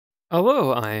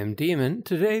Hello, I am Demon.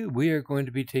 Today we are going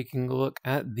to be taking a look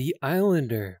at The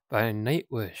Islander by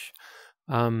Nightwish.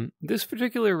 This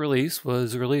particular release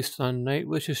was released on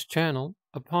Nightwish's channel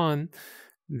upon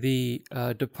the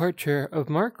departure of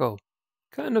Marko.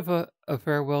 Kind of a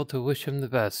farewell to wish him the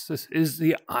best. This is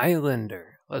The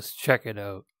Islander. Let's check it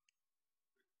out.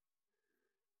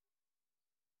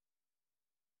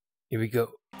 Here we go.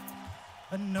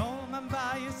 A Norman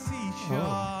by a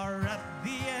seashore at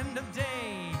the end of day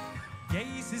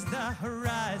gazes the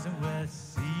horizon with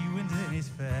sea winds in his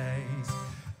face.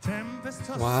 Tempest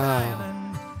tossed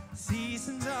silent,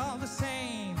 seasons all the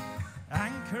same.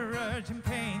 Anchorage and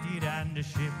painted and a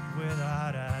ship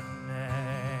without a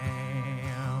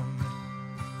name.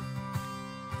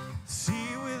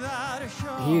 Sea without a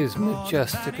shore. He is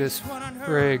majestic as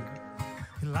frig.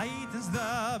 He lightens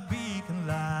the beacon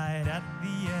light at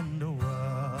the end of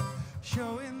world,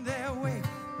 showing their way,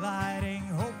 lighting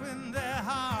hope in their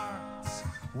hearts.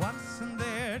 Once in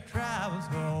their travels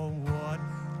homeward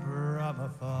from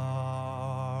afar.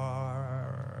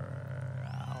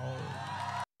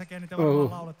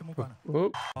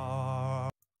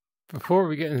 Before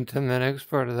we get into the next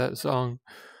part of that song,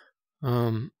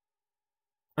 I'm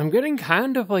getting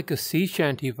kind of like a sea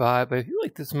shanty vibe. I feel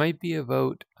like this might be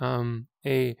about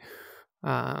a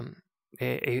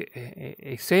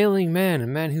sailing man, a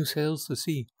man who sails the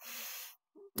sea,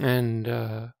 and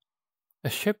a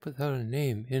ship without a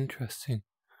name. Interesting,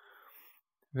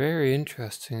 very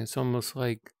interesting. It's almost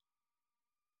like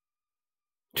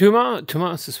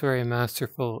Tomas is very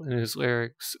masterful in his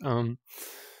lyrics.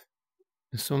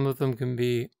 Some of them can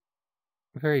be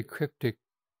very cryptic.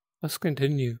 Let's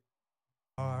continue.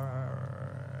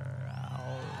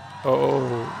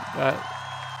 Oh, that.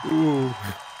 Ooh.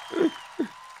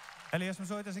 Eli jos mä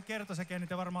soitaisin kertosäkeen, niin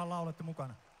te varmaan laulatte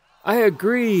mukana. I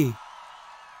agree.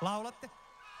 Laulatte?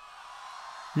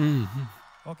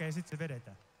 Okei, sit se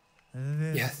vedetään.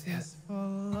 Yes, yes. For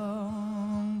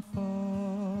long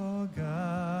forgotten,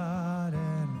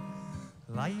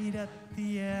 light at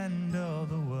the end of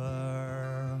the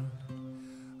world,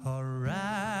 horizon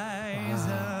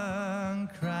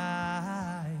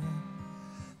crying,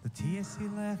 the tears he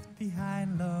left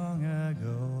behind long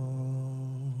ago.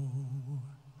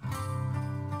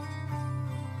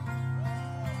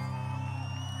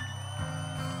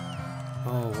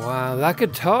 Oh wow, that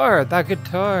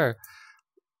guitar.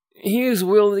 He is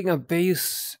wielding a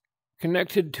bass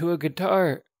connected to a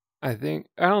guitar, I think.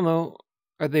 I don't know.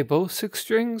 Are they both 6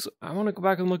 strings? I want to go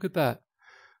back and look at that.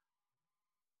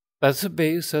 That's a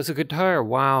bass, that's a guitar.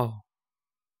 Wow.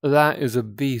 That is a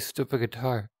beast of a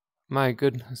guitar. My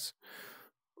goodness.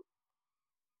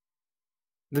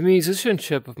 The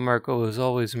musicianship of Marko has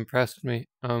always impressed me.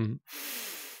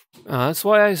 That's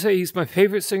why I say he's my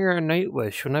favorite singer in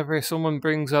Nightwish. Whenever someone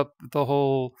brings up the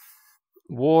whole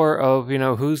war of,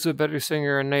 who's the better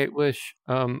singer in Nightwish,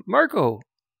 Marko.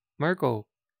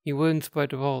 He wins by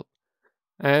default.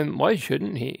 And why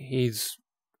shouldn't he? He's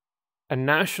a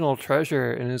national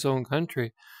treasure in his own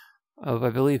country of, I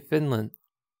believe, Finland.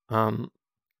 And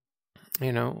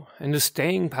the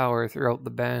staying power throughout the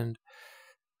band.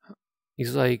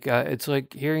 He's like, it's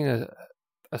like hearing a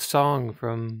song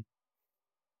from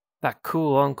that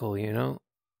cool uncle,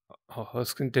 Oh,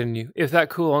 let's continue. If that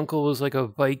cool uncle was like a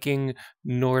Viking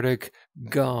Nordic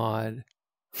god.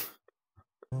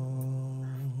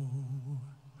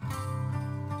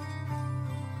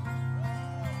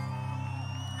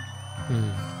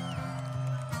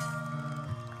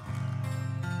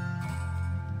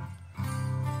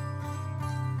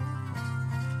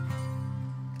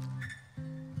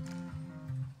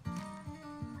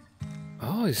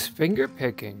 Oh, he's finger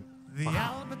picking. The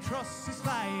albatross is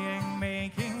flying,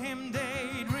 making him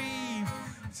daydream.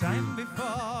 Time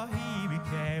before he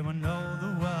became one of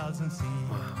the world's unseen.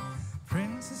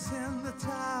 Princess in the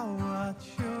tower,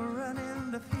 children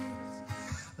in the fields.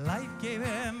 Life gave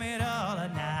him it all,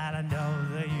 and now I know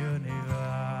the universe.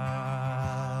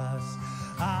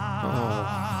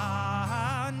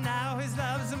 Now his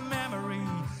love's a memory,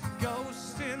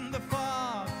 ghost in the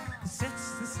fog.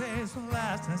 Sets the sails from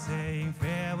last and saying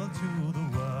farewell to the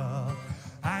world.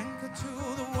 Anchor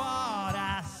to the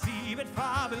water, see it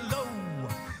far below.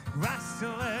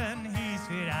 Rustling his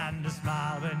feet and a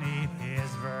smile beneath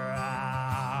his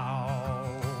brow.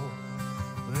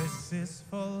 This is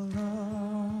for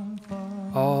long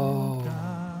forgotten,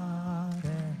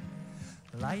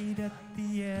 light at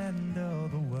the end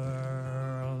of the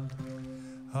world,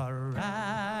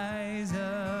 horizon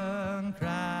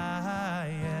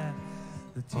crying,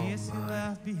 the tears he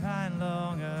left behind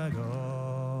long ago.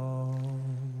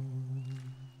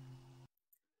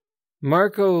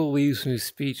 Marko leaves me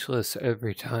speechless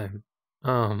every time.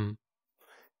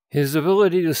 His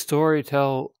ability to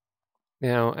storytell,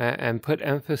 and put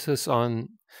emphasis on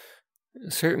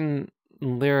certain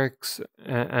lyrics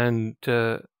and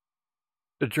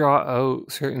draw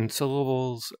out certain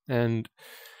syllables, and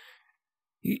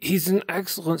he's an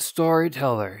excellent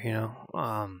storyteller.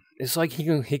 It's like he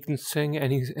can sing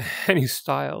any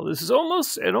style. It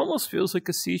almost feels like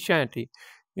a sea shanty.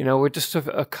 We're just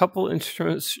a couple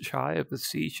instruments shy of the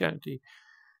sea shanty,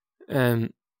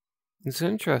 and it's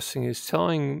interesting. He's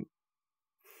telling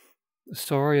the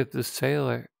story of the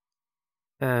sailor,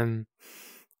 and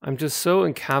I'm just so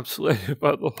encapsulated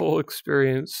about the whole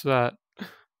experience that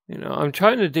I'm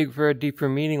trying to dig for a deeper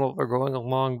meaning while we're going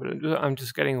along, but I'm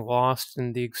just getting lost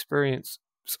in the experience.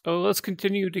 So let's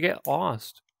continue to get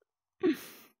lost.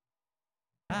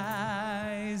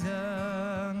 Eyes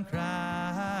and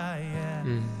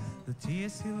crying, the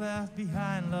tears he left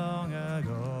behind long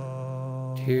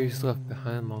ago. Tears left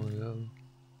behind long ago.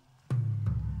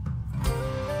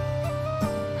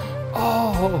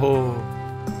 Oh,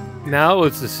 now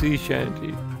it's a sea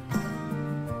shanty.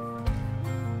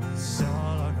 So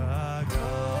long ago.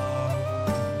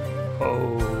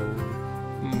 Oh,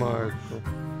 Marko.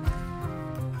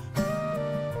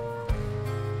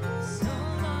 So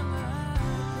long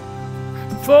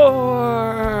ago.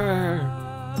 4!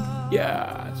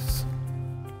 Yes.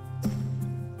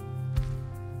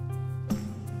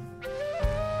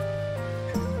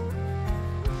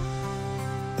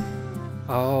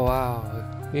 Oh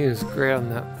wow, he is great on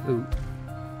that flute.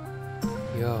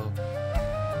 Yo.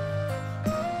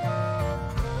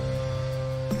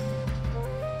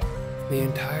 The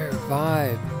entire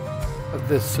vibe of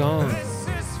this song. This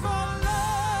is for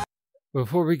love.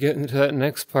 Before we get into that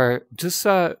next part, just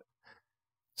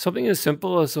something as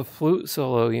simple as a flute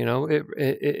solo, it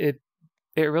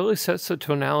really sets the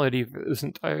tonality for this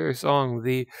entire song.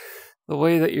 The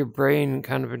way that your brain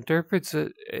kind of interprets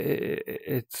it,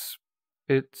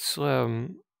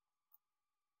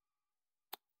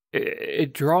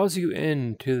 it draws you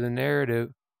into the narrative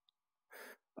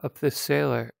of this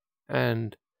sailor,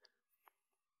 and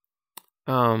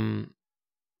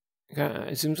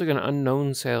it seems like an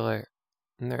unknown sailor,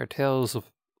 and there are tales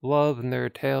of love, and there are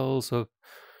tales of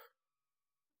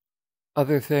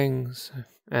other things,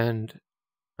 and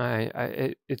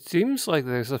it seems like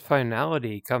there's a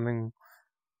finality coming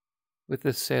with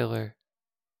this sailor.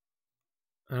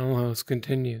 I don't know, let's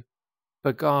continue.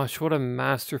 But gosh, what a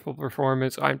masterful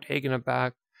performance. I'm taken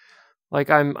aback. Like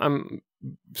I'm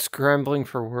scrambling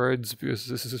for words because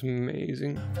this is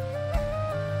amazing.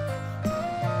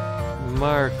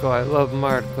 Marko, I love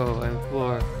Marko and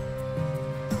Floor.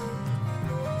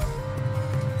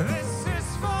 This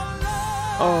is for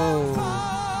love. Oh.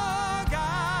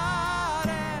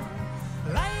 Forgotten,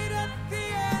 light at the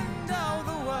end of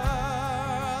the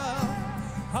world.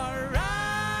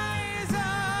 Horizon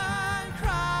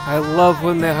cry. I love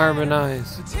when they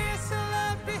harmonize. The tears he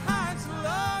left behind so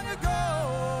long ago.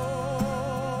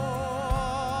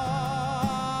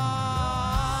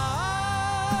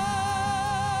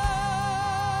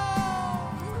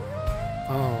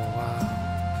 Oh wow.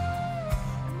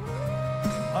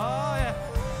 Oh yeah.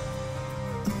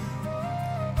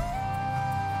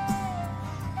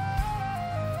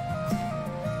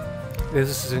 This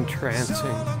is So entrancing.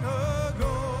 long ago.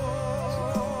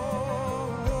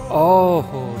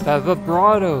 Oh, that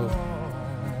vibrato.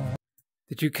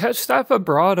 Did you catch that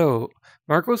vibrato?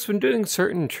 Marko's been doing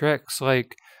certain tricks,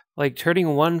 like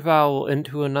turning one vowel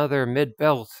into another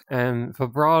mid-belt and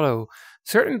vibrato.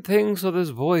 Certain things with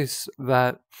his voice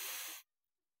that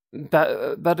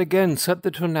again set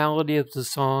the tonality of the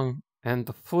song, and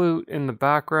the flute in the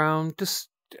background. Just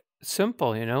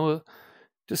simple,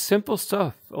 just simple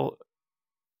stuff.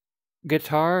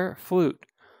 Guitar, flute,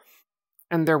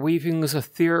 and they're weaving this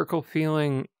ethereal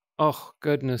feeling. Oh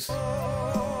goodness.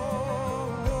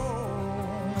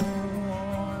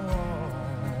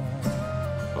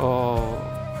 Oh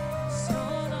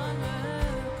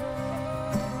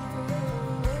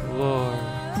Lord.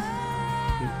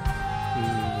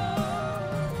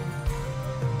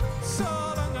 So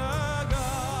long ago.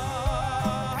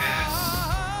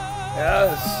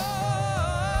 Yes.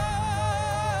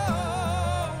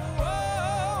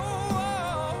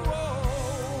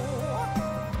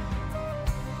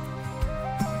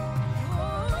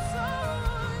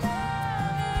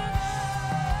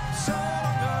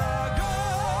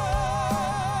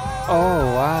 Oh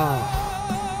wow.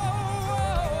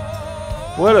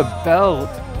 What a belt.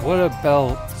 What a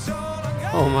belt.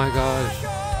 Oh my gosh.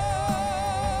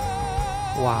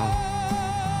 Wow.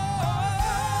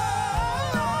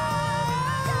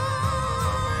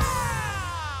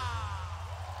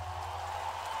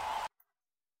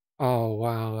 Oh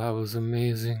wow, that was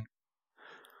amazing.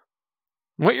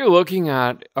 What you're looking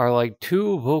at are like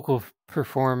two vocal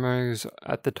performers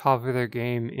at the top of their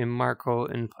game in Marko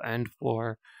and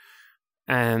Floor.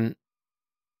 And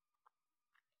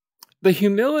the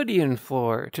humility in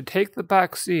Floor to take the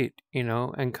back seat,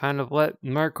 and kind of let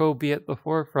Marko be at the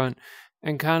forefront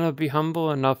and kind of be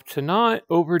humble enough to not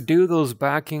overdo those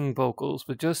backing vocals,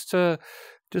 but just to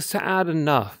add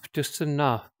enough, just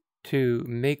enough to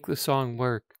make the song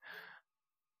work.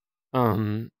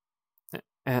 And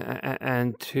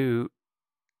to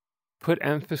put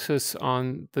emphasis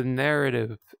on the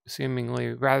narrative,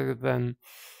 seemingly, rather than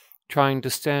trying to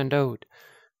stand out.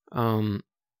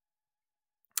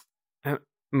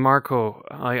 Marko,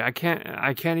 I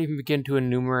can't even begin to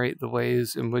enumerate the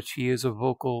ways in which he is a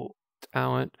vocal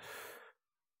talent.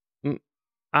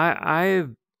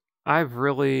 I've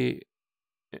really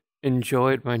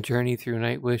enjoyed my journey through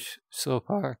Nightwish so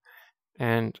far,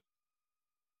 and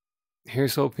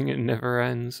here's hoping it never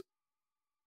ends.